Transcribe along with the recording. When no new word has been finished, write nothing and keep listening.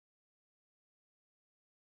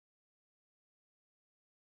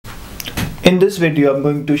In this video, I'm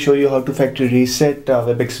going to show you how to factory reset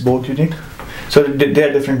Webex Board unit. So there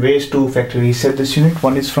are different ways to factory reset this unit.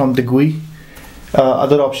 One is from the GUI.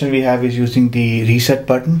 Other option we have is using the reset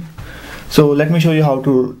button. So let me show you how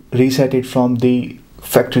to reset it from the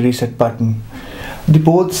factory reset button. The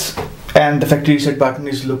boards and the factory reset button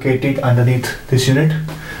is located underneath this unit.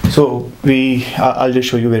 So I'll just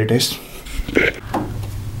show you where it is.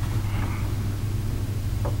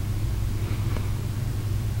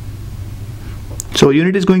 So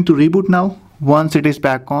unit is going to reboot now. Once it is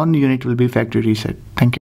back on, unit will be factory reset.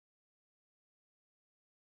 Thank you.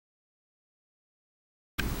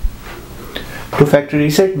 To factory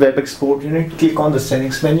reset Webex Board unit, click on the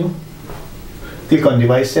settings menu. Click on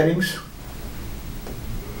device settings.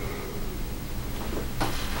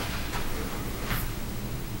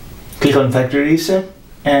 Click on factory reset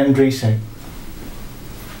and reset.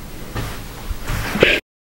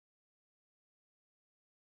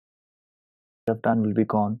 Have done will be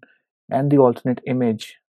gone, and the alternate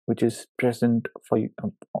image which is present for you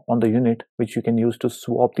on the unit, which you can use to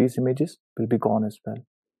swap these images, will be gone as well.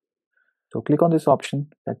 So click on this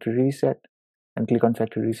option, factory reset, and click on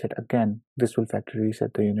factory reset again. This will factory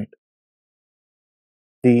reset the unit.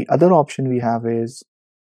 The other option we have is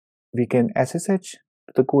we can SSH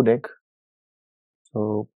to the codec.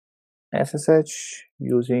 So SSH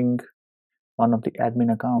using one of the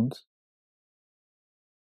admin accounts.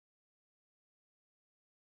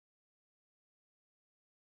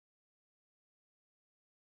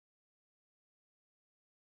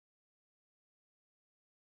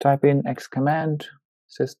 Type in X command,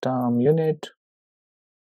 system unit,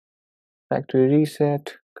 factory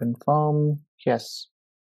reset, confirm, yes,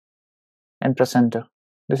 and press enter.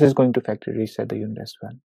 This is going to factory reset the unit as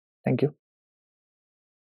well. Thank you.